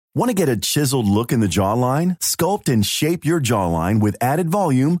Want to get a chiseled look in the jawline? Sculpt and shape your jawline with added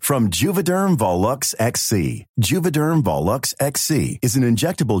volume from Juvederm Volux XC. Juvederm Volux XC is an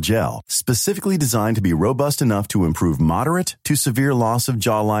injectable gel specifically designed to be robust enough to improve moderate to severe loss of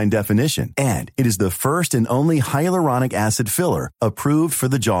jawline definition. And it is the first and only hyaluronic acid filler approved for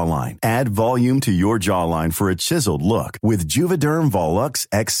the jawline. Add volume to your jawline for a chiseled look with Juvederm Volux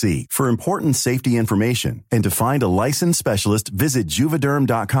XC. For important safety information and to find a licensed specialist, visit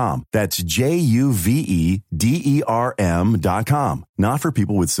Juvederm.com. That's Juvederm.com. Not for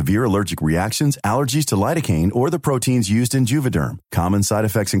people with severe allergic reactions, allergies to lidocaine, or the proteins used in Juvederm. Common side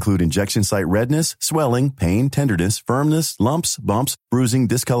effects include injection site redness, swelling, pain, tenderness, firmness, lumps, bumps, bruising,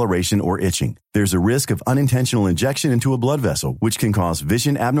 discoloration, or itching. There's a risk of unintentional injection into a blood vessel, which can cause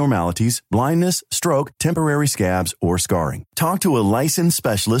vision abnormalities, blindness, stroke, temporary scabs, or scarring. Talk to a licensed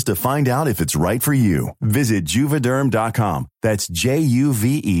specialist to find out if it's right for you. Visit Juvederm.com. That's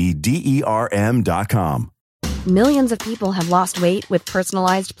Juvederm.com. Millions of people have lost weight with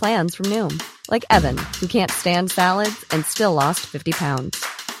personalized plans from Noom. Like Evan, who can't stand salads and still lost 50 pounds.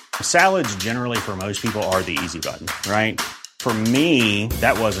 Salads generally for most people are the easy button, right? For me,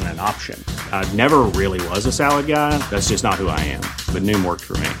 that wasn't an option. I never really was a salad guy. That's just not who I am. But Noom worked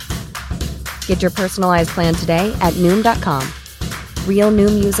for me. Get your personalized plan today at Noom.com. Real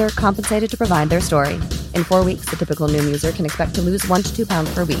Noom user compensated to provide their story. In 4 weeks, the typical Noom user can expect to lose 1 to 2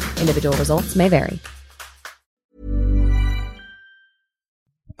 pounds per week. Individual results may vary.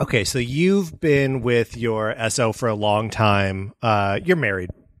 Okay, so you've been with your SO for a long time. You're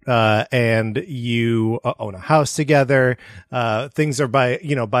married. And you own a house together. Things are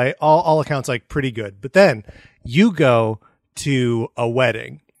by all accounts, like pretty good. But then you go to a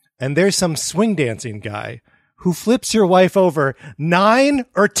wedding and there's some swing dancing guy who flips your wife over 9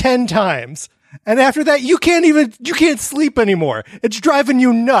 or 10 times. And after that, you can't sleep anymore. It's driving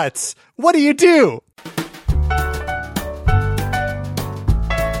you nuts. What do?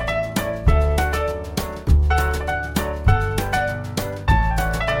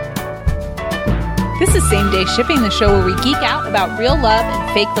 This is Same Day Shipping, the show where we geek out about real love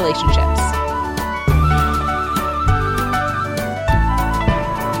and fake relationships.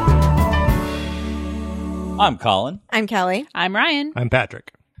 I'm Colin. I'm Kelly. I'm Ryan. I'm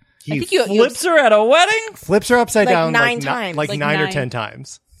Patrick. I think you Flips her at a wedding? Flips her upside Like down 9 times. like Like 9 or 9. 10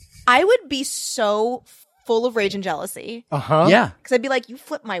 times. I would be so full of rage and jealousy. Uh-huh. Yeah. Because I'd be like, you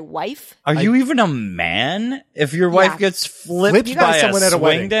flipped my wife? Are you even a man if your wife gets flipped Flipped by by a someone at a swing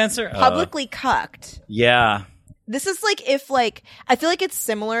wedding. dancer? Publicly cucked. Yeah. This is like if I feel like it's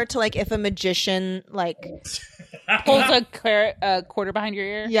similar to like if a magician Pulls a quarter behind your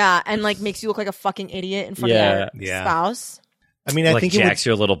ear. yeah, and like makes you look like a fucking idiot in front of your spouse. I mean, I Like think jacks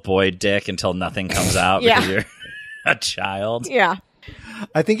your little boy dick until nothing comes out Yeah. because you're a child. Yeah.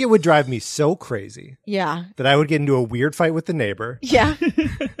 I think it would drive me so crazy Yeah. that I would get into a weird fight with the neighbor, Yeah.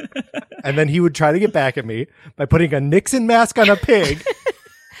 and then he would try to get back at me by putting a Nixon mask on a pig,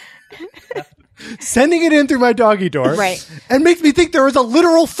 sending it in through my doggy door, Right. and makes me think there was a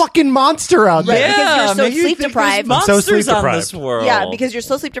literal fucking monster out Right. there. Because you're so maybe you sleep think deprived. there's I'm so monsters sleep on deprived. this world. Yeah, because you're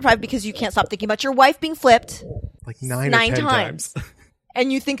so sleep deprived because you can't stop thinking about your wife being flipped Like 9 or 9 10 times.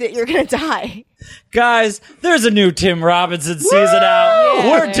 And you think that you're going to die. Guys, there's a new Tim Robinson season out.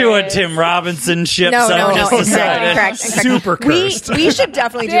 We're doing Tim Robinson ships. No, I've just incorrect, decided. incorrect. Super cursed. We should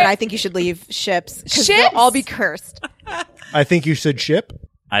definitely do it. I think you should leave ships. Because they'll Ships? all be cursed. I think you should ship.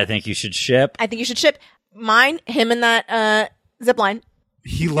 I think you should ship. I think you should ship mine, him, and that zip line.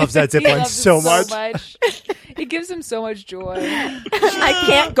 He loves that zip He line loves it so much. It gives him so much joy. I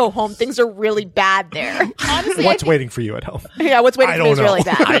can't go home. Things are really bad there. Honestly, What's waiting for you at home? Yeah, what's waiting I for me is don't know. really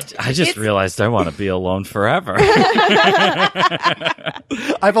bad. I just realized I want to be alone forever.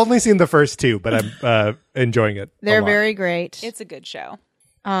 I've only seen the first 2, but I'm enjoying it. a They're lot. very great. it's a good show.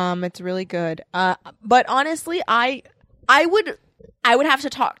 It's really good. But honestly, I would have to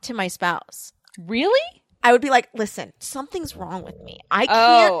talk to my spouse. Really? I would be like, listen, something's wrong with me. I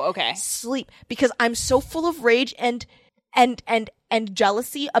can't okay. sleep because I'm so full of rage and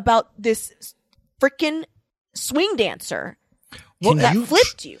jealousy about this freaking swing dancer that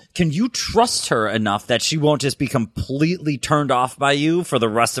flipped you. Can you trust her enough that she won't just be completely turned off by you for the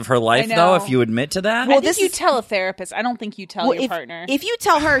rest of her life, I know. though, if you admit to that? Well, this you is- tell a therapist. I don't think you tell your partner. If you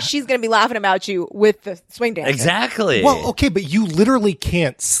tell her, she's going to be laughing about you with the swing dancer. Exactly. Well, okay, but you literally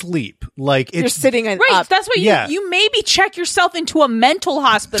can't sleep. Like You're it's sitting Right, up. that's why Yeah. you maybe check yourself into a mental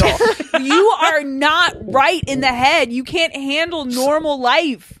hospital. You are not right in the head. You can't handle normal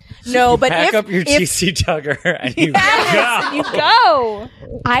life. No, but Pack if up your if TC Tugger and you Yes, go. you go.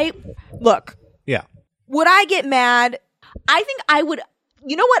 I look, yeah. would I get mad? I think I would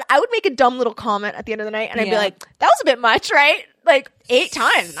you know what? I would make a dumb little comment at the end of the night, and I'd be Yeah. like, "That was a bit much, right? Like 8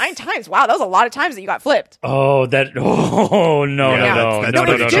 times, 9 times. Wow, that was a lot of times that you got flipped." Oh, that. Oh no, Yeah, no, that's no, no,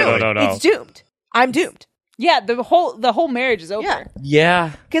 pretty no, true. no, no, no. It's doomed. I'm doomed. Yeah, the whole marriage is over. Yeah.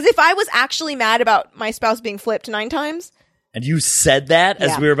 Yeah, Because if I was actually mad about my spouse being flipped 9 times, and you said that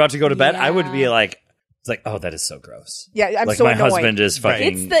as Yeah. we were about to go to bed, I would be Yeah. like, it's like, oh, that is so gross. yeah, I'm like so my annoyed. husband is fucking.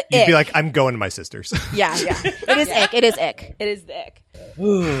 It's the You'd ick. be like, I'm going to my sister's. yeah. It is ick. It is ick. It is the ick.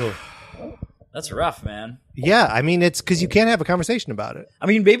 Ooh, that's rough, man. Yeah, I mean, it's because you can't have a conversation about it. I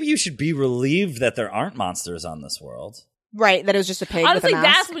mean, maybe you should be relieved that there aren't monsters on this world. Right, that it was just a pig Honestly, with a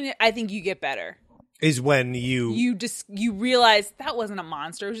mask. that's when I think you get better. Is when you You realize that wasn't a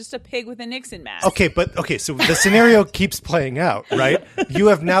monster; it was just a pig with a Nixon mask. Okay, so the scenario keeps playing out, right? You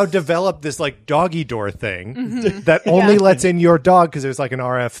have now developed this like doggy door thing that only lets in your dog because there's like an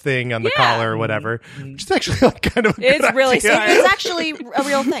RF thing on the Yeah. collar or whatever. Which is actually like kind of a It's good really idea. smart. It's actually a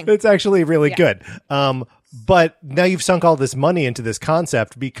real thing. It's actually really good. But now you've sunk all this money into this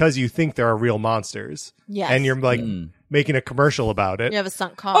concept because you think there are real monsters. Yes. And you're like making a commercial about it. You have a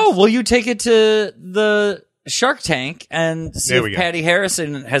sunk cost. Oh, will you take it to the Shark Tank and see There we if go. Patty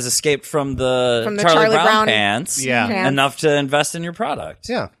Harrison has escaped from the, Charlie Brown pants Yeah. pants. enough to invest in your product?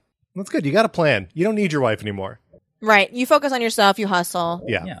 Yeah. That's good. You got a plan. You don't need your wife anymore. Right. You focus on yourself. You hustle.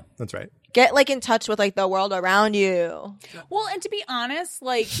 Yeah. Yeah. That's right. Get like in touch with like the world around you. Well, and to be honest,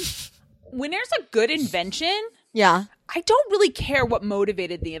 like when there's a good invention, Yeah. I don't really care what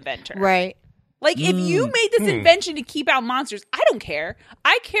motivated the inventor. Right. Like if you made this invention to keep out monsters, I don't care.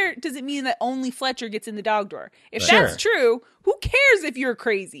 I care. Does it mean that only Fletcher gets in the dog door? If Sure. that's true, who cares if you're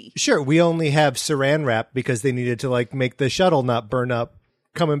crazy? Sure, we only have saran wrap because they needed to like make the shuttle not burn up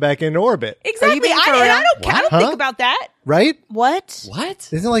coming back into orbit. Exactly. being for I real? don't. I don't Huh? think about that. Right? What? What?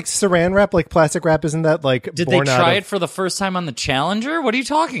 Isn't like saran wrap like plastic wrap? Isn't that like Did they born out try of- it for the first time on the Challenger? What are you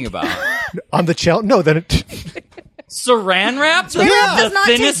talking about? on the challenge? No, then it. Saran wrap? The, wrap the does not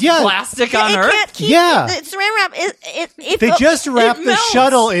thinnest taste- Yeah. plastic It on Earth? can't keep Yeah. the saran wrap. If They just wrap the melts.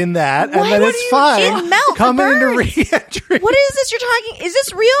 shuttle in that, and Why then would it's you- fine. it melts, it coming into burns. re-entry. What is this you're talking? Is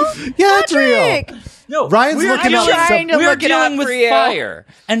this real? Yeah, it's real. Patrick! No, Ryan's we're looking up dealing, trying to we're look it dealing up with for you. fire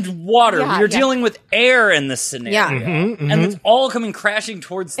and water. Yeah, We're yeah. dealing with air in this scenario. Yeah. And it's all coming crashing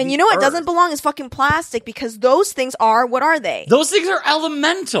towards And the you know what Earth. doesn't belong is fucking plastic because those things are, what are they? Those things are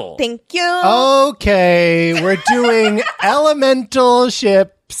elemental. Thank you. Okay, we're doing elemental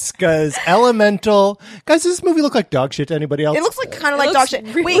ships because elemental. Guys, does this movie look like dog shit to anybody else? It looks like kind of like looks dog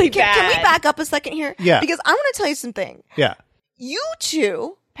shit. really Wait, can we bad. back up a second here? Yeah. Because I want to tell you something. Yeah. You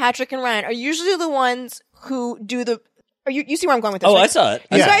two, Patrick and Ryan, are usually the ones who do the. Are you see where I'm going with this? Oh, right? I saw it.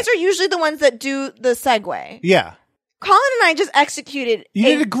 You Yeah. guys are usually the ones that do the segue. Yeah. Colin and I just executed. You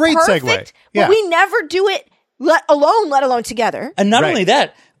did a great perfect, segue. Yeah. But we never do it let alone together. And not Right. only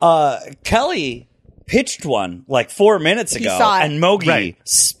that, Kelly pitched one like 4 minutes ago, saw it. and Mogi Right.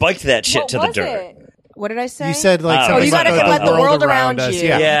 spiked that shit What to the was dirt. it? What did I say? You said like Oh, something you gotta about let the world around us. you.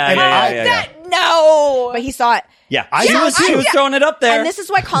 Yeah. Yeah, And yeah, I- yeah, yeah. No. But he saw it. Yeah, Yeah, she was I- throwing it up there. And this is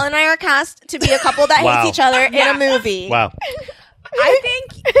why Colin and I are cast to be a couple that Wow. hates each other in a movie. Wow. I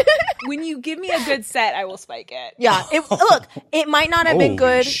think when you give me a good set, I will spike it. Yeah. Look, it might not have been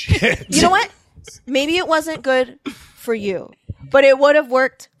Holy good. shit. You know what? Maybe it wasn't good for you, but it would have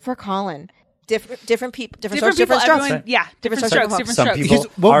worked for Colin. Different people, different strokes, different strokes. everyone- yeah, different strokes, strokes, different different Some strokes. people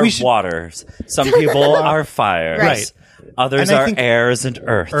Here's what are we should- waters. Some people are fires. Right. Others And I are think- airs and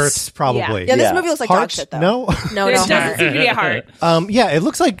earths. Earths probably. Yeah, this Yeah. movie looks like dog Hearts? shit though. No. no, There no. doesn't seem to be a heart. Yeah, it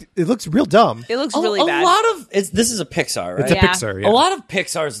looks real dumb. It looks A, really a bad. lot of this is a Pixar, right? It's a Yeah. Pixar. Yeah. A lot of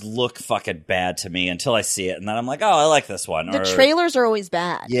Pixar's look fucking bad to me until I see it, and then I'm like, oh, I like this one. The Or- trailers are always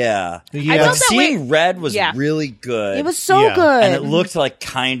bad. yeah. Yeah. I But felt that seeing way- Red was Yeah. really good. It was so Yeah. good. and it looked like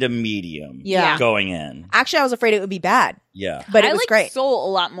kind of medium. Yeah. going in. Actually, I was afraid it would be bad, Yeah, but it I was liked great. Soul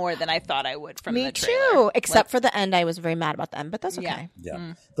a lot more than I thought I would from Me the trailer. too. Except for the end, I was very mad about the end, but that's okay. Yeah.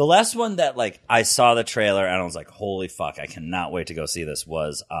 yeah. The last one that like I saw the trailer and I was like, holy fuck, I cannot wait to go see this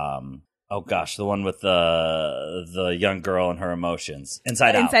was oh gosh, the one with the young girl and her emotions.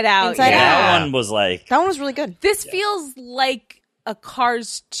 Inside Out. Inside Out. Inside Yeah, Out. that one was like That one was really good. This feels like a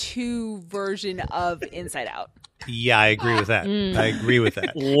Cars 2 version of Inside Out. Yeah, I agree with that. I agree with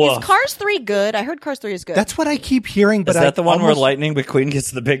that. woof. Is Cars 3 good? I heard Cars 3 is good. That's what I keep hearing. But Is that the one where almost- Lightning McQueen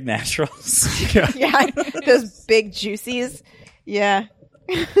gets the big naturals? yeah, those big juicies. Yeah.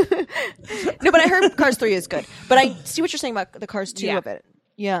 No, but I heard Cars 3 is good. But I see what you're saying about the Cars 2 Yeah. of it.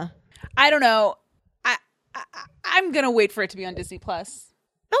 Yeah. I don't know. I'm gonna wait for it to be on Disney Plus.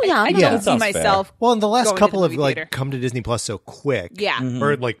 Oh yeah. I I'm don't Yeah. not- That see sounds myself. Well, in the last going to couple the of movie like theater. come to Disney Plus so quick. Yeah. Mm-hmm.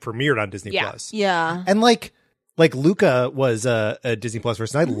 Or like premiered on Disney Yeah. Plus. Yeah. And like Like Luca was a Disney Plus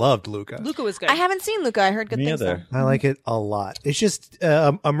version. I loved Luca. Luca was good. I haven't seen Luca. I heard good Me things either. though. I like it a lot. It's just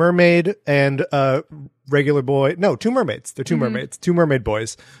a mermaid and a regular boy. No, two mermaids. They're two mermaids. Two mermaid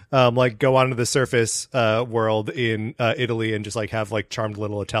boys. Like go onto the surface world in Italy and just like have like charmed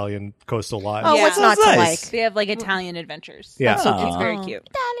little Italian coastal lives. Oh, Yeah. what's not to Nice. like? They have like Italian adventures. Yeah. It's very cute.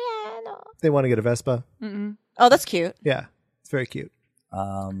 They want to get a Vespa. Oh, that's cute. Yeah, it's very cute.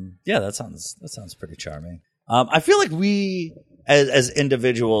 Yeah, that sounds pretty charming. I feel like we, as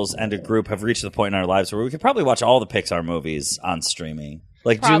individuals and a group, have reached the point in our lives where we could probably watch all the Pixar movies on streaming.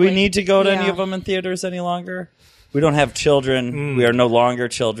 Like, do Probably. we need to go to any Yeah. of them in theaters any longer? We don't have children. We are no longer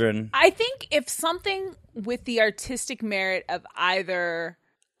children. I think if something with the artistic merit of either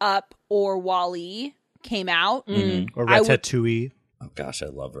Up or WALL-E came out, Or I would- Ratatouille. Oh gosh, I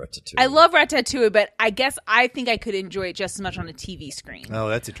love Ratatouille. I love Ratatouille, but I guess I think I could enjoy it just as much on a TV screen. Oh,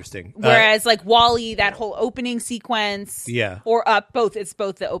 that's interesting. Whereas like WALL-E, that whole opening sequence, Yeah. or Up, it's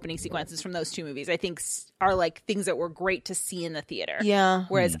both the opening sequences from those two movies. I think are like things that were great to see in the theater. Yeah.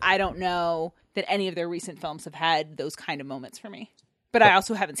 Whereas I don't know that any of their recent films have had those kind of moments for me. But I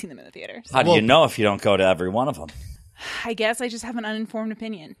also haven't seen them in the theaters. How do you know if you don't go to every one of them? I guess I just have an uninformed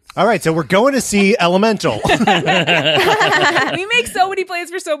opinion. All right, so we're going to see Elemental. We make so many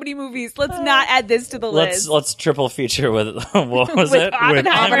plans for so many movies. Let's not add this to the list. Let's triple feature with what was With it?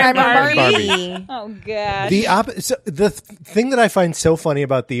 Oppenheimer and Oppenheimer, Barbie. Barbie. Oh gosh. The thing that I find so funny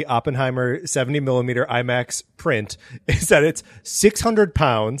about the Oppenheimer 70mm IMAX print is that it's 600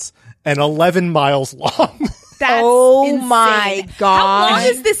 pounds and 11 miles long. That's Oh insane. my How God. long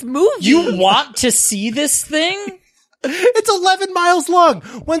is this movie? You want to see this thing? It's 11 miles long.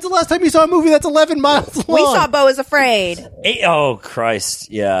 When's the last time you saw a movie that's 11 miles long? We saw Beau is Afraid. Oh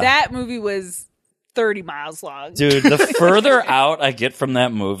Christ! Yeah, That movie was 30 miles long. dude. The further out I get from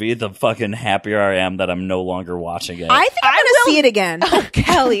that movie, the fucking happier I am that I'm no longer watching it. I think I'm going to see it again.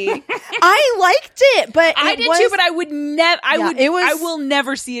 Kelly. I liked it, but I it did was, too, but I would never. it I will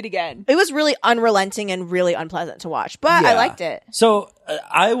never see it again. it was really unrelenting and really unpleasant to watch. But I Yeah. liked it. So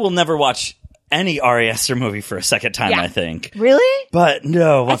I will never watch any Ari Aster movie for a second time. Yeah. I think, Really? but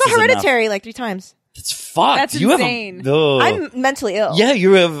no. I once saw is enough. Hereditary like 3 times. It's fucked. That's you insane. Have a, I'm mentally ill. yeah,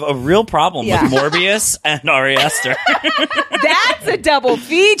 you have a real problem Yeah. with Morbius and Ari Aster. That's a double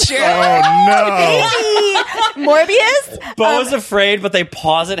feature. Oh, no. Morbius? Bo's afraid, but they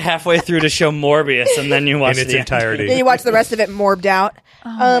pause it halfway through to show Morbius, and then you watch In its the entirety. Yeah, you watch the rest of it morbed out.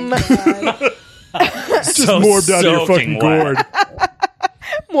 So Morbed out of your soaking fucking wet. gourd.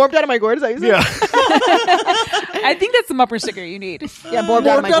 Morbed out of my gourd, is that what you said? Yeah. I think that's the bumper sticker you need. Yeah, morbed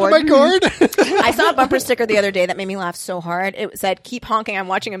out of my gourd. gourd. I saw a bumper sticker the other day that made me laugh so hard. It said, "Keep honking, I'm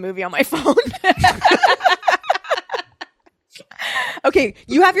watching a movie on my phone." Okay,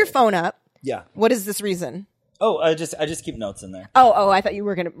 you have your phone up. Yeah. What is this reason? Oh, I just keep notes in there. Oh, I thought you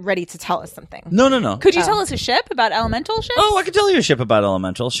were ready to tell us something. No. Could you tell us a ship about elemental ships? Oh, I can tell you a ship about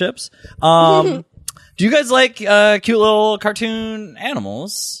elemental ships. Do you guys like cute little cartoon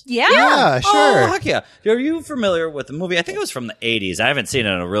animals? Yeah. Yeah, Oh, sure. heck yeah. Are you familiar with the movie? I think it was from the 80s. I haven't seen it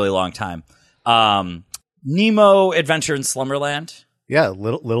in a really long time. Nemo Adventure in Slumberland. Yeah,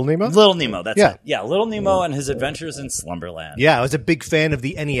 Little Nemo? Little Nemo, that's Yeah. it. Yeah, Little Nemo and his adventures in Slumberland. Yeah, I was a big fan of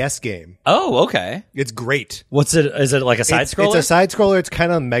the NES game. Oh, okay. It's great. What's it? Is it like a side scroller? It's a side scroller. It's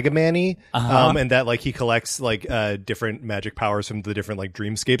kind of Mega Man-y, and that like he collects like different magic powers from the different like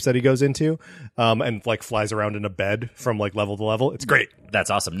dreamscapes that he goes into, and like flies around in a bed from like level to level. It's great. That's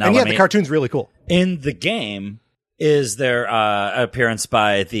awesome. Now, And yeah, let the me- cartoon's really cool. in the game is there appearance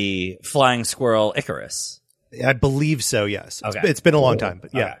by the flying squirrel Icarus. I believe so. Yes. Okay. It's been a long time,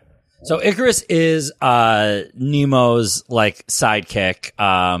 but yeah. Okay. So Icarus is Nemo's like sidekick.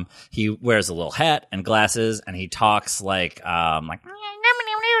 He wears a little hat and glasses, and he talks like Oh,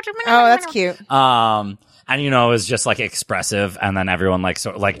 that's cute. and is just like expressive, and then everyone like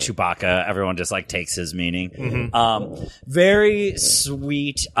sort of like Chewbacca, everyone just like takes his meaning. Very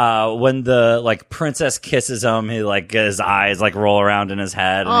sweet. When the like princess kisses him, he like his eyes like roll around in his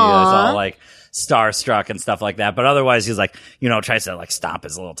head, and he's all like starstruck and stuff like that. But otherwise, he's like tries to like stomp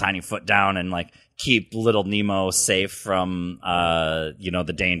his little tiny foot down and like keep little Nemo safe from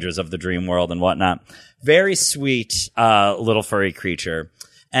the dangers of the dream world and whatnot. Very sweet little furry creature.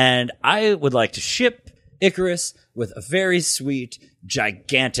 And I would like to ship Icarus with a very sweet,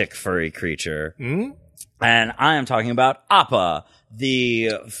 gigantic furry creature. And I am talking about Appa,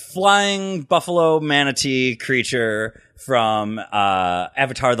 the flying buffalo manatee creature from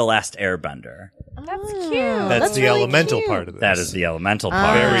Avatar: The Last Airbender. That's cute. That's the really elemental cute. part of this. That is the elemental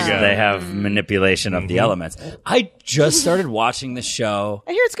part. There we go. They have manipulation of the elements. I just started watching the show.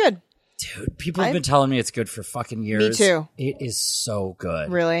 I hear it's good. Dude, people have been telling me it's good for fucking years. Me too. It is so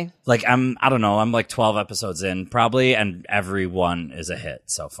good. Really? Like, I don't know, I'm like 12 episodes in probably, and every one is a hit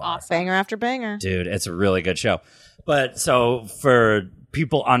so far. Awesome. Banger after banger. Dude, it's a really good show. But so for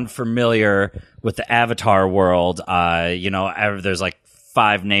people unfamiliar with the Avatar world, there's like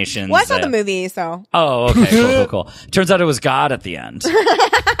 5 nations. Well, I saw the movie, so. Oh, okay, cool. Turns out it was God at the end.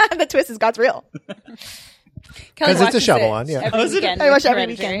 The twist is God's real. Kelly 'Cause it's a watches Shyamalan, it yeah. every weekend I watch with every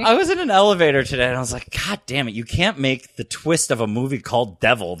Hereditary. weekend. I was in an elevator today and I was like, God damn it, you can't make the twist of a movie called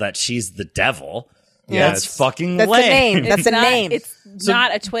Devil that she's the devil. Yeah, That's it's- fucking That's the lame. name. That's the name. It's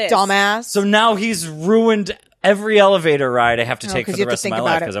not a twist. Dumbass. So now he's ruined every elevator ride I have to take for 'cause the you have to rest of think my about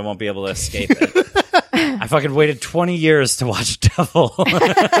life it. because I won't be able to escape it. I fucking waited 20 years to watch Devil.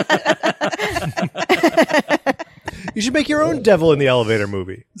 You should make your own Devil in the Elevator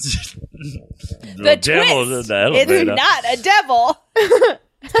movie. The Devil's twist in the elevator. is not a devil.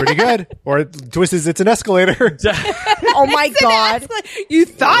 It's pretty good. Or twist is it's an escalator. Oh my God. You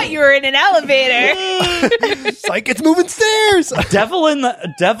thought you were in an elevator. It's like it's moving stairs. Devil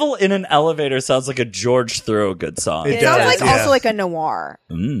in an elevator sounds like a George Thorogood song. It Sounds does, like yeah. also like a noir.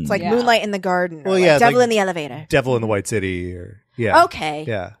 It's like Yeah. Moonlight in the Garden. Well, Or yeah, like Devil like- in the Elevator. Devil in the White City, or yeah. Okay.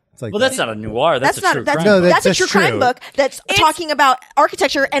 Yeah. It's like Well, that's not a noir. That's a That's true not. crime. That's, No, that's a that's true crime true. book that's talking about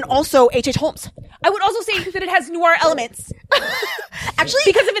architecture and also H.H. Holmes. I would also say that it has noir elements. Actually,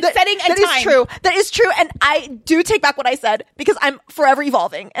 Because of its setting and that is time. true. That is true, and I do take back what I said because I'm forever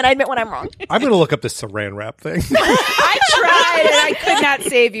evolving, and I admit when I'm wrong. I'm going to look up this saran wrap thing. I tried and I could not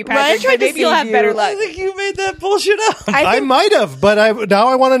save you, Ryan Patrick. tried But to maybe you'll save have you. better I luck. think you made that bullshit up. I might have, but now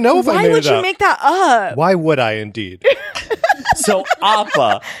I want to know if I Why made would it you up. make that up? Why would I indeed? So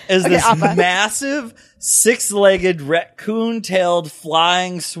Appa is this Appa. massive 6-legged raccoon-tailed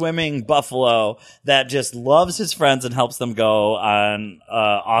flying swimming buffalo that just loves his friends and helps them go on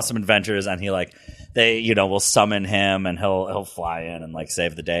awesome adventures, and they will summon him and he'll fly in and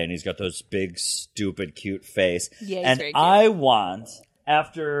save the day, and he's got those big stupid cute face. Yeah, he's and very cute. I want,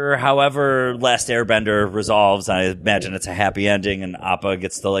 after however Last Airbender resolves, I imagine it's a happy ending and Appa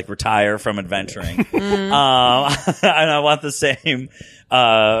gets to retire from adventuring. And I want the same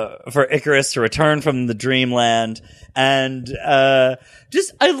for Icarus to return from the dreamland. And I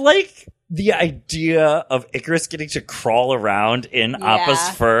like the idea of Icarus getting to crawl around in Appa's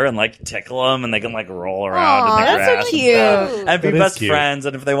fur and tickle him, and they can roll around in the Aw, grass. that's so cute. And be That is best cute. friends,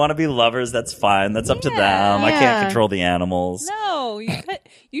 and if they want to be lovers, that's fine. That's up to them. I Yeah. can't control the animals. No,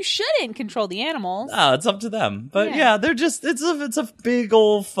 you shouldn't control the animals. No, it's up to them. But Yeah. yeah, they're just it's a big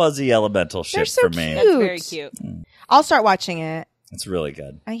old fuzzy elemental shit They're so for me. That's very cute. I'll start watching it. It's really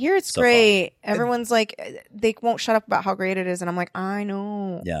good. I hear it's So great. Everyone's like, they won't shut up about how great it is, and I'm like, I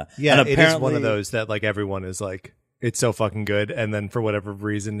know. Yeah. Yeah, And it is apparently- one of those that everyone is it's so fucking good, and then for whatever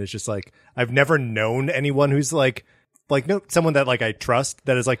reason, it's just I've never known anyone who's someone that I trust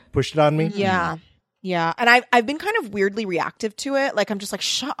that has pushed it on me. Yeah. Yeah. And I've been kind of weirdly reactive to it. I'm just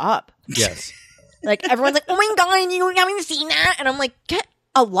shut up. Yes. Everyone's like, oh my God, you haven't seen that? And I'm like, get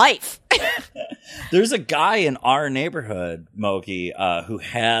a life. There's a guy in our neighborhood, Moki, who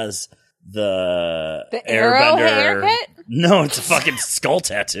has the arrow Airbender. haircut? No, it's a fucking skull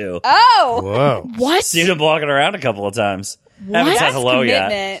tattoo. Oh, Whoa. What? Seen him walking around a couple of times. Haven't said that's hello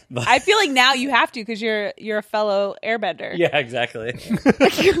commitment. yet. But- I feel like now you have to because you're a fellow airbender. Yeah, exactly.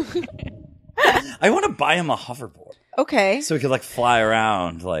 I want to buy him a hoverboard Okay. so he could fly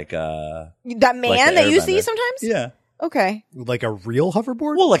around That man like the that you Airbender. see sometimes? Yeah. Okay. Like a real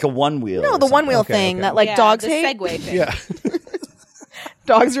hoverboard? Well, like a one wheel. No, or the one wheel Okay, thing okay. that Yeah, dogs the hate. Segway thing. Yeah.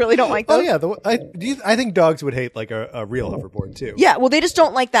 Dogs really don't like Oh those. yeah. I think dogs would hate a real hoverboard too. Yeah, well, they just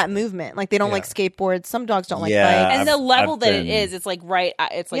don't like that movement. They don't Yeah. like skateboards. Some dogs don't like Yeah. bikes. And the I've- level I've that it been- is, it's right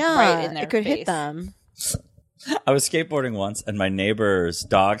in their it could face. hit them. I was skateboarding once, and my neighbor's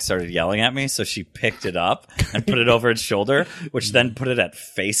dog started yelling at me, so she picked it up and put it over its shoulder, which then put it at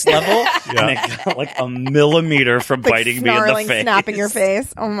face level, and it got a millimeter from biting me in the Snarling, face. snapping your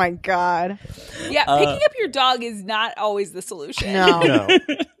face. Oh my God. Yeah, picking up your dog is not always the solution. No. No.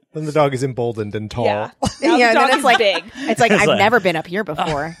 Then the dog is emboldened and tall. Yeah. Now Yeah, the then dog it's is big. It's like, I've like- never been up here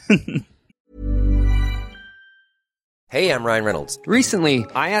before. Hey, I'm Ryan Reynolds. Recently,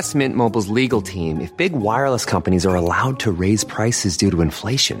 I asked Mint Mobile's legal team if big wireless companies are allowed to raise prices due to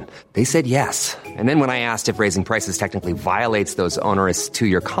inflation. They said yes. And then when I asked if raising prices technically violates those onerous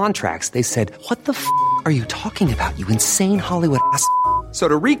 2-year contracts, they said, "What the f*** are you talking about, you insane Hollywood ass?" So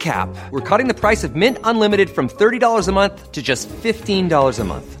to recap, we're cutting the price of Mint Unlimited from $30 a month to just $15 a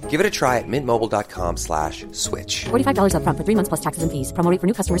month. Give it a try at mintmobile.com/switch. $45 up front for 3 months plus taxes and fees. Promo rate for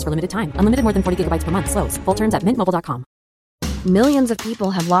new customers for limited time. Unlimited more than 40 gigabytes per month. Slows full terms at mintmobile.com. Millions of people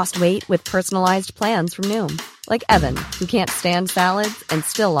have lost weight with personalized plans from Noom. Like Evan, who can't stand salads and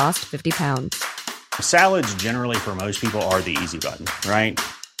still lost 50 pounds. Salads generally for most people are the easy button, right?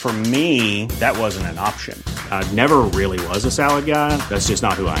 For me, that wasn't an option. I never really was a salad guy. That's just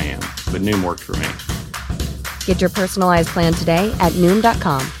not who I am. But Noom worked for me. Get your personalized plan today at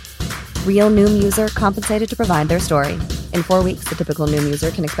Noom.com. Real Noom user compensated to provide their story. In 4 weeks, the typical Noom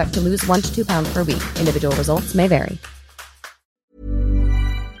user can expect to lose 1 to 2 pounds per week. Individual results may vary.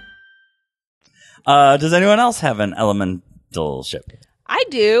 Does anyone else have an elemental ship? I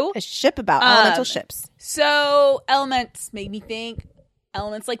do. A ship about elemental ships. So elements make me think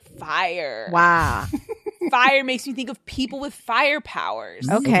elements like fire. Wow. Fire makes me think of people with fire powers.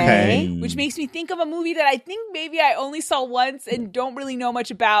 Okay. Which makes me think of a movie that I think maybe I only saw once and don't really know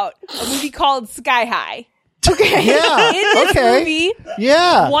much about. A movie called Sky High. Okay. Yeah. In this movie,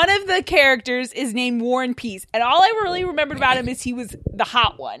 one of the characters is named Warren Peace. And all I really remembered about him is he was the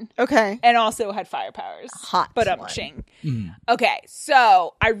hot one. Okay. And also had fire powers. Hot But I'm one. ching. Okay,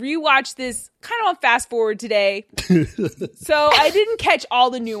 so I rewatched this kind of on fast forward today. So I didn't catch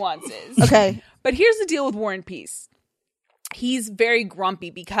all the nuances. Okay. But here's the deal with Warren Peace. He's very grumpy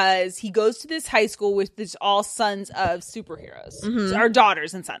because he goes to this high school with this all sons of superheroes. Or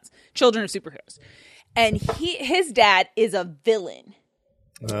daughters and sons. Children of superheroes. And his dad is a villain.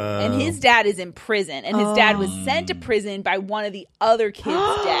 And his dad is in prison. And his dad was sent to prison by one of the other kids'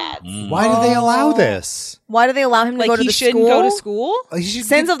 dads. Why do they allow this? Why do they allow him to go to he the shouldn't school? go to school?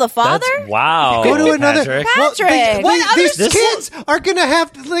 Sins of the father? Wow. Go to another. Patrick. Patrick! These kids are gonna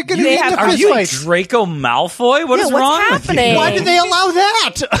have to. They're gonna get into Are fist you fights. Draco Malfoy? What is what's wrong happening? Why did they allow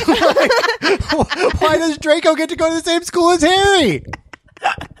that? Why does Draco get to go to the same school as Harry?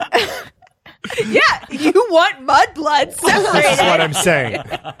 Yeah, you want mudblood separated. That's what I'm saying.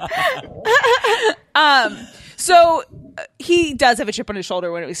 So he does have a chip on his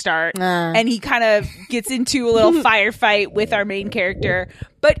shoulder when we start, and he kind of gets into a little firefight with our main character,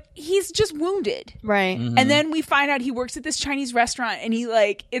 but he's just wounded. Right. And then we find out he works at this Chinese restaurant, and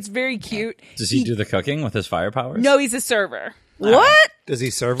it's very cute. Does he do the cooking with his fire powers? No, he's a server. What? Does he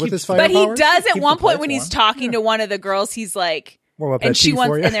serve with his fire But he powers? does at Keep one the point plates when he's warm. talking to one of the girls, he's like, Warm up and that she tea wants,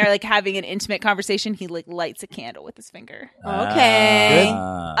 for you. and they're like having an intimate conversation. He like lights a candle with his finger. Okay.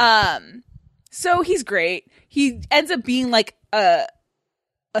 So he's great. He ends up being like a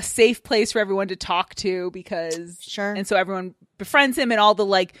safe place for everyone to talk to because Sure. and so everyone befriends him, and all the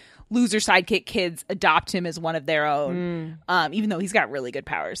like loser sidekick kids adopt him as one of their own. Even though he's got really good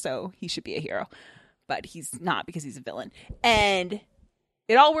powers, so he should be a hero, but he's not because he's a villain. And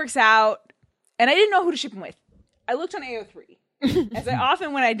it all works out. And I didn't know who to ship him with. I looked on AO3, as I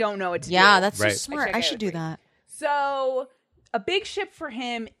often when I don't know what to do. Yeah, that's Right. so smart. check I out should do everything. that. So a big ship for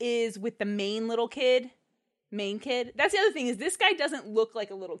him is with the main kid. That's the other thing is this guy doesn't look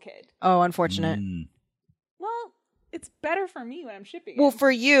like a little kid. Oh, unfortunate. Well, it's better for me when I'm shipping Well, him. for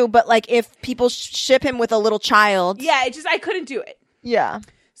you, but like if people ship him with a little child. Yeah, I couldn't do it. Yeah.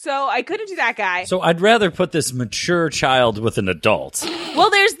 So I couldn't do that guy. So I'd rather put this mature child with an adult. Well,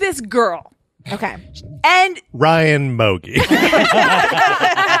 there's this girl. Okay. And Ryan Mogi.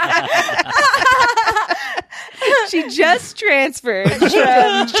 she just transferred from She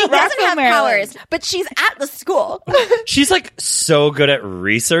doesn't Rockville, have Maryland. powers, but she's at the school. She's like so good at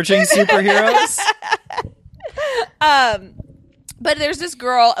researching superheroes. But there's this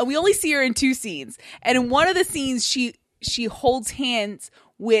girl, and we only see her in 2 scenes. And in one of the scenes, she holds hands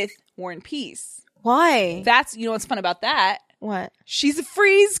with Warren Peace. Why? That's, you know what's fun about that? What? She's a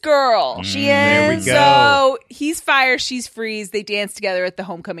freeze girl. She There we is. go. So he's fire, she's freeze. They dance together at the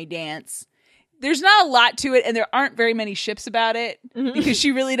homecoming dance. There's not a lot to it, and there aren't very many ships about it because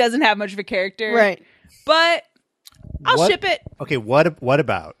she really doesn't have much of a character. Right. But I'll What- ship it. Okay, what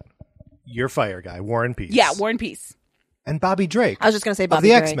about your fire guy, Warren Peace? Yeah, Warren Peace. And Bobby Drake. I was just going to say of Bobby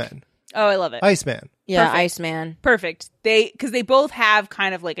the Drake. X-Men. Oh, I love it. Iceman. Yeah, Perfect. Iceman. Perfect. Because they both have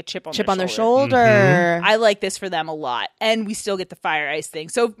kind of like a chip on Their shoulder. shoulder. I like this for them a lot. And we still get the fire ice thing.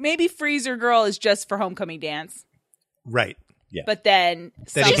 So maybe Freezer Girl is just for homecoming dance. Right. But then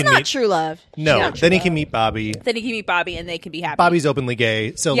Then he She's can not meet- true love. No, then he can meet Bobby. then he can meet Bobby and they can be happy. Bobby's openly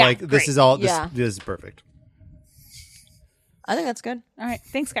gay, so Yeah, like this great. is all this, Yeah. this is perfect. I think that's good. All right.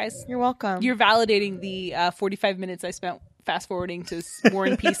 Thanks, guys. You're welcome. You're validating the 45 minutes I spent fast forwarding to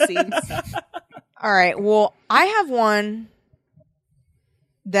Warren Peace scenes. All right. Well, I have one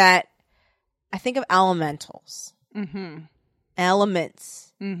that I think of elementals. Mm-hmm.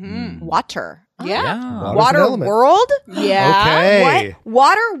 Elements. Mm-hmm. Water. Yeah. Water's an Water element. World? Yeah. Okay. What?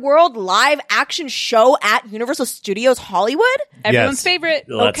 Water World live action show at Universal Studios Hollywood? Everyone's Yes. favorite.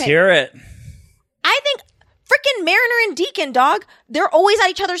 Let's Okay. hear it. I think Freaking Mariner and Deacon, dog. They're always at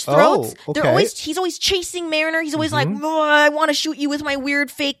each other's throats. Oh, okay. He's always chasing Mariner. He's always like, oh, I want to shoot you with my weird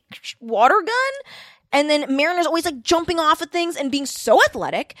fake water gun. And then Mariner's always like jumping off of things and being so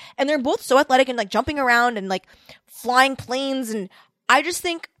athletic. And they're both so athletic and like jumping around and like flying planes. And I just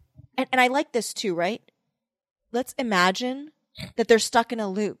think, and I like this too, right? Let's imagine that they're stuck in a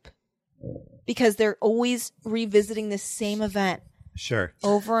loop because they're always revisiting this same event. Sure.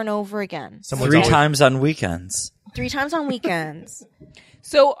 Over and over again. Someone's 3 always- times on weekends. 3 times on weekends.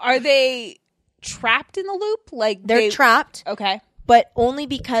 So are they trapped in the loop? Like They're trapped, Okay. but only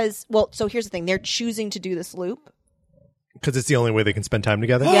because, well, so here's the thing. They're choosing to do this loop. Because it's the only way they can spend time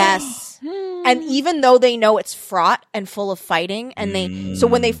together? Yes. And even though they know it's fraught and full of fighting, and so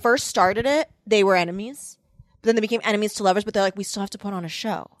when they first started it, they were enemies. But then they became enemies to lovers, but they're like, we still have to put on a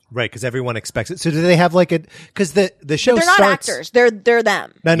show. Right, because everyone expects it. So do they have like a... Because the show They're not starts... actors. They're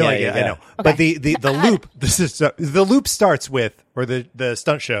them. I know, Yeah, I know. Okay. But the loop, the loop starts with, or the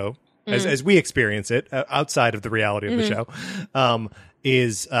stunt show, as we experience it, outside of the reality of the show,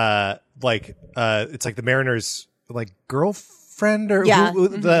 is it's like the Mariner's like girlfriend or Yeah. who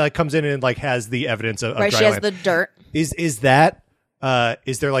like, comes in and like has the evidence of Right? dry She has land. the dirt. Is that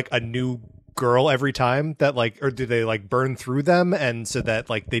is there like a new girl every time that like, or do they like burn through them and so that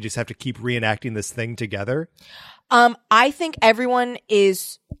like they just have to keep reenacting this thing together? I think everyone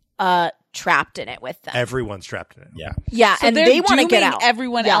is trapped in it with them. Everyone's trapped in it. Yeah. Yeah, So and they're they want to get dooming out.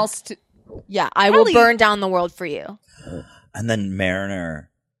 everyone Yeah. else to. Yeah, I Probably- will burn down the world for you. And then Mariner,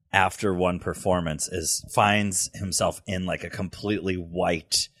 after one performance, finds himself in like a completely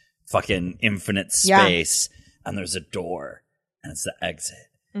white fucking infinite Yeah. space, and there's a door, and it's the exit.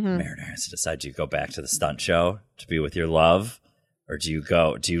 Mariner has to decide: do you go back to the stunt show to be with your love, or do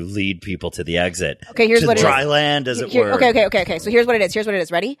you lead people to the exit? Okay, here's to what it is. dry land, as it were. Okay. So here's what it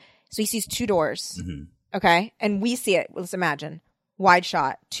is. Ready? So he sees 2 doors. Okay, and we see it. Let's imagine wide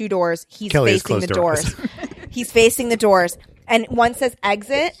shot, 2 doors. He's Kelly has facing the closed her doors. He's facing the doors, and one says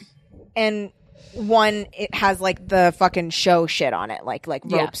exit, and one it has like the fucking show shit on it, like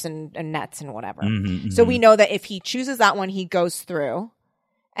ropes and nets and whatever. So we know that if he chooses that one, he goes through,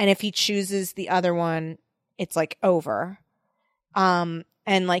 and if he chooses the other one, it's like over.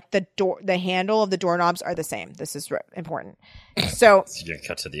 And like the handle of the doorknobs are the same. This is important. So So you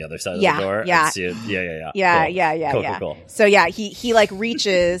cut to the other side Yeah, of the door. yeah. And see it. Yeah. Yeah. Cool. So yeah, he like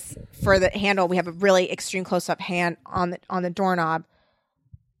reaches for the handle. We have a really extreme close up hand on the doorknob,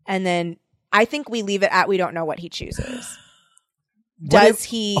 and then I think we leave it at we don't know what he chooses. What Does if-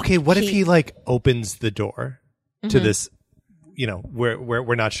 he? Okay, what if he like opens the door to this? You know,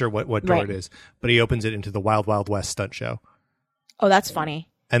 we're not sure what door Right. it is, but he opens it into the Wild Wild West stunt show, Oh, that's funny.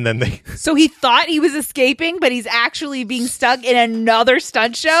 and then they So he thought he was escaping, but he's actually being stuck in another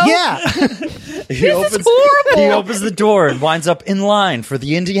stunt show. He opens, horrible. He opens the door and winds up in line for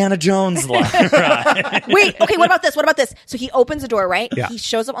the Indiana Jones line. Right. Wait, okay, what about this? So he opens the door, right? Yeah. He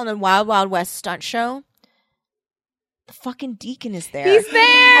shows up on the Wild Wild West stunt show. The fucking deacon is there. He's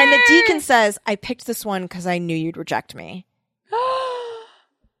there! And the deacon says, I picked this one because I knew you'd reject me.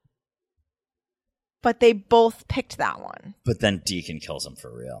 But they both picked that one. But then Deacon kills him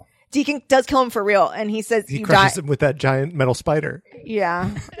for real. Deacon does kill him for real, and he says, he you crushes die. him with that giant metal spider. Yeah.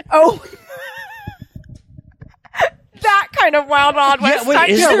 Oh. That kind of Wild Wild West stunt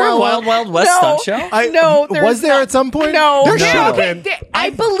is show. there a Wild Wild West No. stunt show? No, there's was there not. at some point? No. there No. should have Okay, been.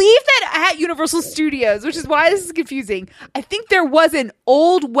 I believe that at Universal Studios, which is why this is confusing. I think there was an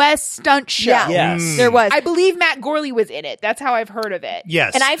Old West stunt show. Yeah. Yes. There was. I believe Matt Gorley was in it. That's how I've heard of it.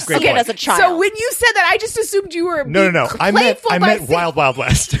 Yes, And I've great seen it point. as a child. So when you said that, I just assumed you were No. being I meant playful by saying- Wild Wild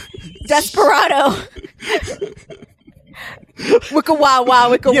West. Desperado. Wicca wow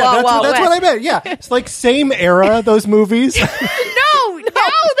wow, wicca Yeah, wow that's, wow. that's what I meant. Yeah, it's like same era. Those movies. No, now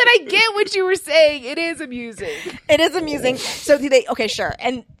that I get what you were saying, it is amusing. It is amusing. So they okay, sure,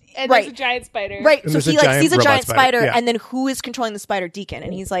 and And right, there's a giant spider. right. And So there's a he like giant sees a robot giant spider, spider, yeah. and then who is controlling the spider? Deacon,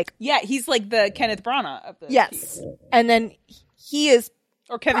 and he's like, Yeah, he's like the Kenneth Branagh of the yes, piece. and then he is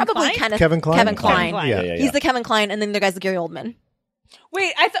Or Kevin probably Kline? Kenneth Kevin Kline? Kevin Kline. Kevin Kline. Yeah. He's the Kevin Kline, and then the guy's the Gary Oldman.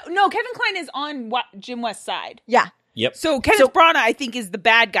 Wait, I thought no. Kevin Kline is on Jim West's side. Yeah, Yep. So Kenneth Branagh, I think, is the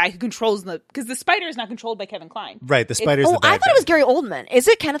bad guy who controls the because the spider is not controlled by Kevin Kline. Right, the spider's oh, the bad I thought it was Gary Oldman. Is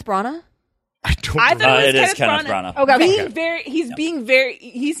it Kenneth Branagh? I don't I know. thought it it was is Kenneth Branagh. Okay. Being very.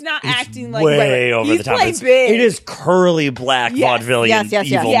 He's not acting like Way over he's the top. playing It's- big. It is curly black Yes. vaudevillian Yes.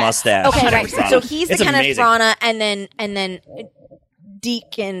 evil Yes. mustache. Okay, right. Kenneth Branagh. So he's the It's Kenneth amazing. Branagh, and then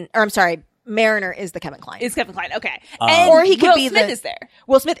Deacon, or I'm sorry, Mariner is the Kevin Kline. Is Kevin Kline okay? And or he could Will be Smith the is there.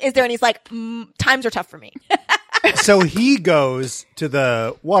 Will Smith is there, and he's like, times are tough for me. So he goes to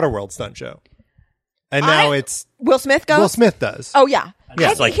the Waterworld stunt show, And now it's Will Smith goes? Will Smith does. Oh, yeah.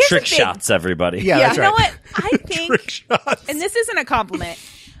 Just like here's the trick thing. shots everybody. Yeah, that's You right. know what? I think, Trick shots. and this isn't a compliment,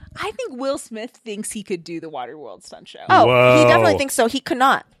 I think Will Smith thinks he could do the Waterworld stunt show. Oh, he Whoa. definitely thinks so. He could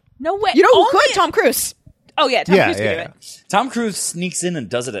not. No way. You know who Only- could? Tom Cruise. Oh, yeah. Tom Yeah, Cruise could yeah, do yeah. it. Tom Cruise sneaks in and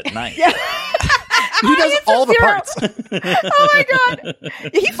does it at night. He does all the zero. parts. Oh, my God.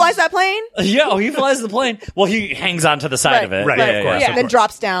 He flies that plane. Yeah, he flies the plane. Well, he hangs onto the side of it. Right, Yeah, of course. yeah. And then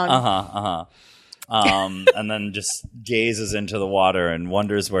drops down. And then just gazes into the water and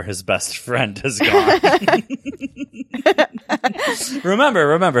wonders where his best friend has gone.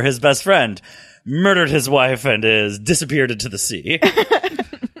 Remember, his best friend murdered his wife and is disappeared into the sea.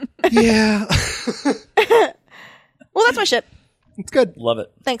 Yeah. Well, that's my ship. It's good. Love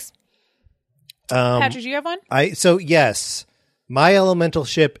it. Thanks. Patrick, do you have one? So yes, my elemental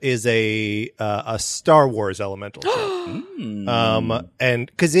ship is a Star Wars elemental ship. And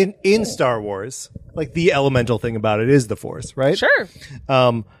because in Star Wars, like the elemental thing about it is the Force, right? Sure.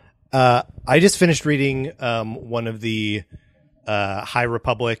 I just finished reading one of the High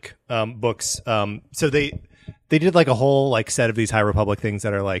Republic books. So they did like a whole like set of these High Republic things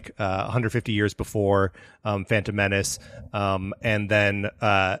that are like 150 years before Phantom Menace, and then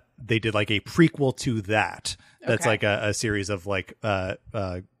they did like a prequel to that. That's Okay. like a series of like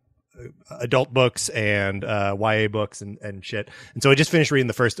adult books and YA books and shit. And so I just finished reading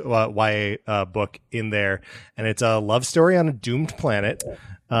the first YA book in there, and it's a love story on a doomed planet,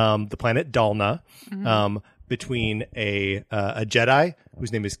 the planet Dalna, between a Jedi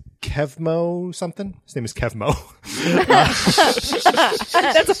whose name is Kevmo something. His name is Kevmo.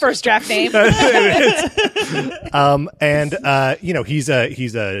 That's a first draft name. And he's a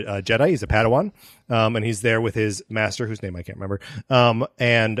Jedi. He's a Padawan. And he's there with his master, whose name I can't remember.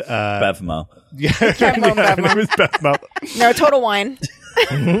 Bevmo. Yeah, Kevmo, her name is Bevmo. No, total wine.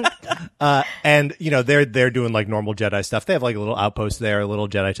 And they're doing like normal Jedi stuff. They have like a little outpost there, a little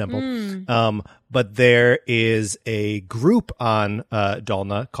Jedi temple. But there is a group on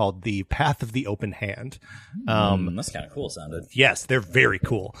Dalna called the Path of the Open Hand. That's kind of cool sounded. Yes, they're very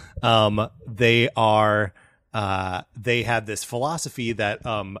cool. They have this philosophy that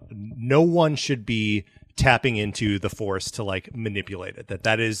no one should be tapping into the Force to like manipulate it.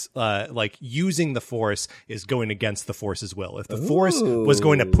 That is like using the Force is going against the Force's will. If the Force was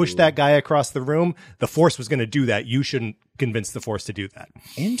going to push that guy across the room, the Force was going to do that. You shouldn't convince the Force to do that.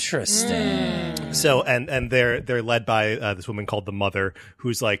 Interesting. So and they're led by this woman called the Mother,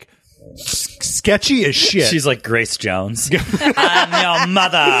 who's like sketchy as shit. She's like Grace Jones. I'm your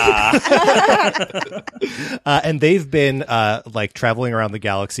mother. And they've been like traveling around the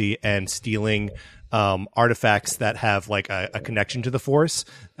galaxy and stealing artifacts that have like a connection to the Force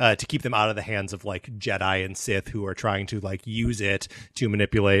to keep them out of the hands of like Jedi and Sith who are trying to like use it to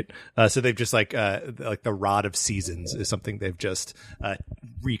manipulate. So they've just like the Rod of Seasons is something they've just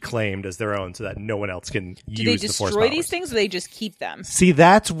reclaimed as their own, so that no one else can Do they use the Force destroy powers. these things or they just keep them? See,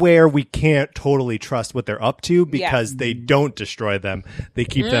 that's where we can't totally trust what they're up to because they don't destroy them. They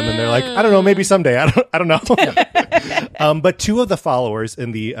keep them and they're like, I don't know, maybe someday. I don't know. But two of the followers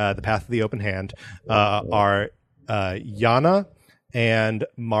in the Path of the Open Hand are Yana and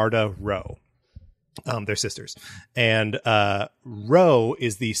Marta Rowe. They're sisters. And Rowe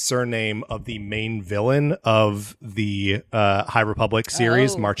is the surname of the main villain of the High Republic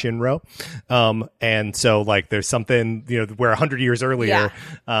series, Marchion Rowe. And so like there's something, we're 100 years earlier.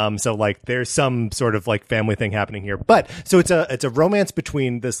 So like there's some sort of like family thing happening here. But so it's a romance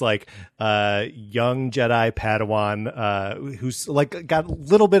between this like young Jedi Padawan who's like got a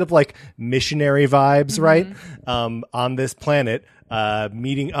little bit of like missionary vibes, right? On this planet.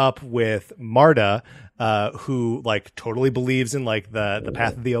 Meeting up with Marta, who like totally believes in like the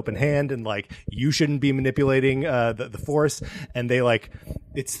Path of the Open Hand and like you shouldn't be manipulating the Force, and they like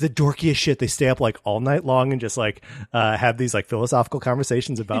it's the dorkiest shit. They stay up like all night long and just like have these like philosophical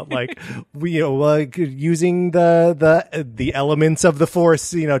conversations about like like using the elements of the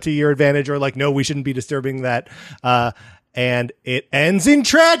Force to your advantage, or like no, we shouldn't be disturbing that. And it ends in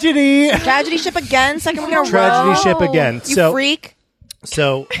tragedy. Tragedy ship again. Second week in a row. Tragedy ship again. You So freak.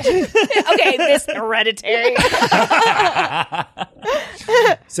 So Okay, this Hereditary.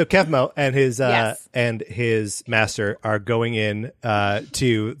 So Kevmo and his Yes. and his master are going in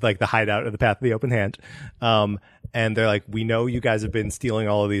to like the hideout of the Path of the Open Hand. And they're like, we know you guys have been stealing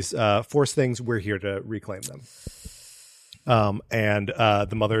all of these Force things. We're here to reclaim them. And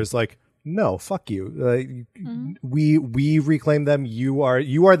the mother is like, no, fuck you. We reclaim them. You are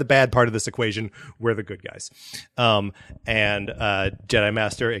the bad part of this equation. We're the good guys. And Jedi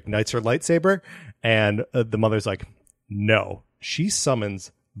Master ignites her lightsaber, and the mother's like, no. She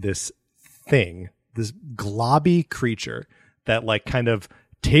summons this thing globby creature that like kind of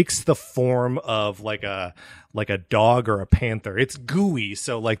takes the form of like a dog or a panther. It's gooey,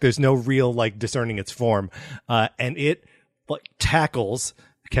 so like there's no real like discerning its form. And it like tackles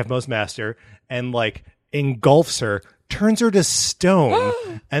Kevmo's master and like engulfs her, turns her to stone,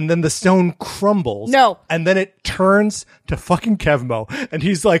 and then the stone crumbles. No. And then it turns to fucking Kevmo, and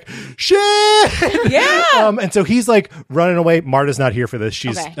he's like, shit! Yeah! And so he's like running away. Marta's not here for this.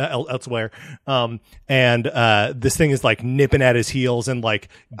 She's Okay. elsewhere. And this thing is like nipping at his heels and like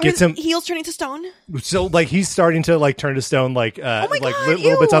gets him. Heels turning to stone. So like he's starting to like turn to stone, like my like God,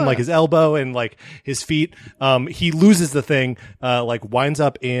 little bits on ew. like his elbow and like his feet. He loses the thing, like winds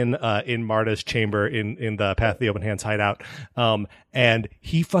up in Marta's chamber in the Path of the Open Hands hideout. And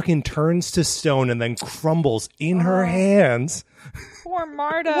he fucking turns to stone and then crumbles in her hands. Poor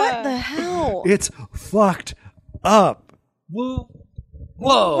Marta. What the hell? It's fucked up. Whoa.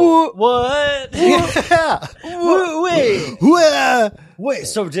 What? Yeah. Wait. Wah. Wait.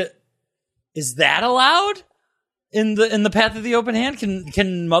 So is that allowed in the Path of the Open Hand?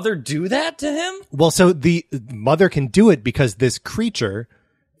 Can Mother do that to him? Well, so the mother can do it because this creature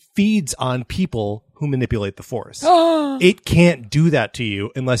feeds on people who manipulate the Force. It can't do that to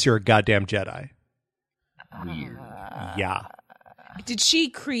you unless you're a goddamn Jedi. Weird. Yeah. Did she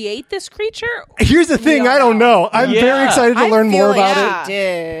create this creature? Here's the thing, I don't know. I'm very excited to learn more about it.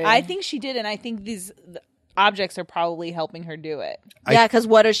 Did. I think she did, and I think these objects are probably helping her do it. Yeah, because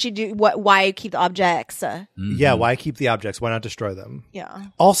what does she do? Why keep the objects? Yeah, why keep the objects? Why not destroy them? Yeah.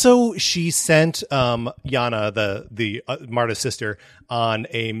 Also, she sent Yana, the Marta's sister, on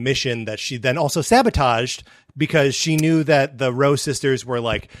a mission that she then also sabotaged because she knew that the Roe sisters were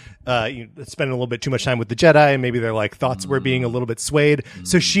like spending a little bit too much time with the Jedi, and maybe their like thoughts were being a little bit swayed.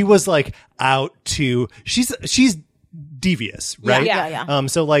 So she was like out to she's devious, right? Yeah.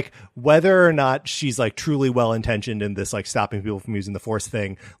 So like whether or not she's like truly well intentioned in this like stopping people from using the Force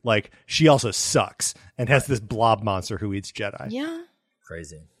thing, like she also sucks and has this blob monster who eats Jedi. Yeah.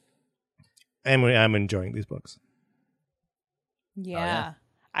 Crazy. And I'm enjoying these books. Yeah.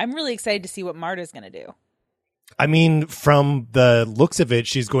 I'm really excited to see what Marta's going to do. I mean, from the looks of it,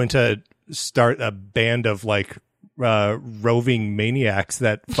 she's going to start a band of like roving maniacs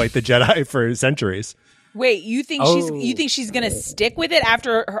that fight the Jedi for centuries. Wait, you think she's going to stick with it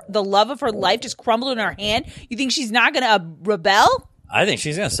after the love of her life just crumbled in her hand? You think she's not going to rebel? I think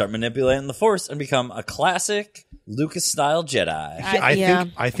she's going to start manipulating the Force and become a classic Lucas-style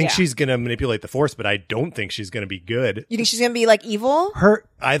Jedi. I think she's going to manipulate the Force, but I don't think she's going to be good. You think she's gonna be like evil?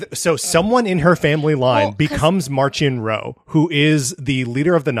 So someone in her family line becomes Marchion Ro, who is the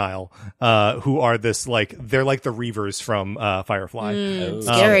leader of the Nile, who are this like they're like the Reavers from Firefly.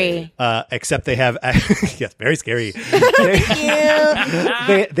 Scary. Except they have yes, very scary. They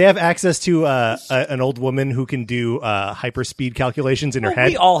have access to an old woman who can do hyperspeed calculations in her head.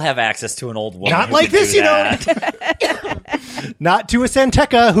 We all have access to an old woman. Not who like can this, do you know. that. Not to a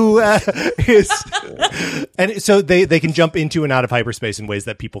Santeca who is, and so they can jump into and out of hyperspace in ways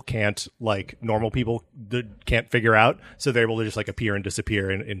that people can't, like normal people can't figure out. So they're able to just like appear and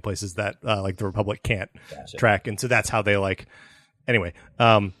disappear in places that like the Republic can't track, and so that's how they like. Anyway,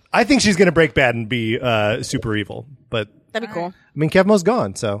 I think she's gonna break bad and be super evil, but That'd be cool. I mean, Kevmo's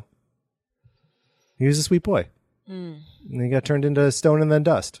gone, so he was a sweet boy. And he got turned into stone and then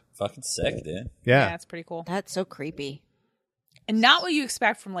dust. Fucking sick, dude. Yeah. That's pretty cool. That's so creepy. And not what you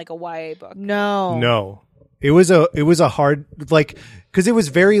expect from like a YA book. No. No, it was a hard, like, because it was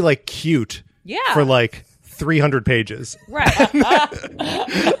very like cute. Yeah. For like 300 pages, Right.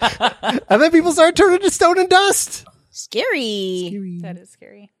 and then people started turning to stone and dust. Scary. That is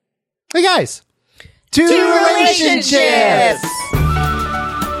scary. Hey guys, two relationships.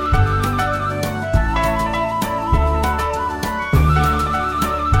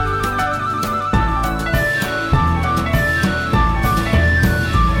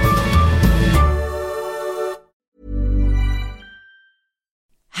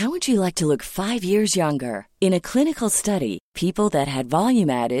 How would you like to look 5 years younger? In a clinical study, people that had volume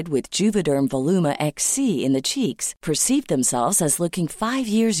added with Juvederm Voluma XC in the cheeks perceived themselves as looking 5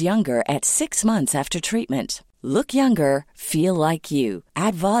 years younger at 6 months after treatment. Look younger, feel like you.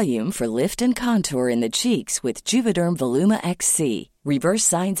 Add volume for lift and contour in the cheeks with Juvederm Voluma XC. Reverse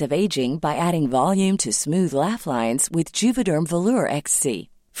signs of aging by adding volume to smooth laugh lines with Juvederm Volure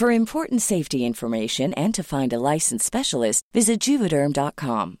XC. For important safety information and to find a licensed specialist, visit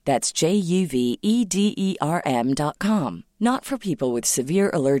Juvederm.com. That's JUVEDERM.com. Not for people with severe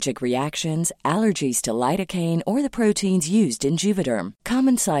allergic reactions, allergies to lidocaine, or the proteins used in Juvederm.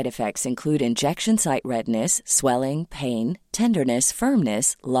 Common side effects include injection site redness, swelling, pain, tenderness,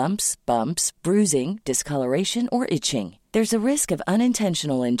 firmness, lumps, bumps, bruising, discoloration, or itching. There's a risk of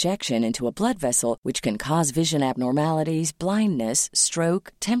unintentional injection into a blood vessel, which can cause vision abnormalities, blindness,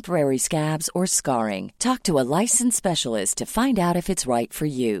 stroke, temporary scabs, or scarring. Talk to a licensed specialist to find out if it's right for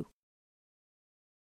you.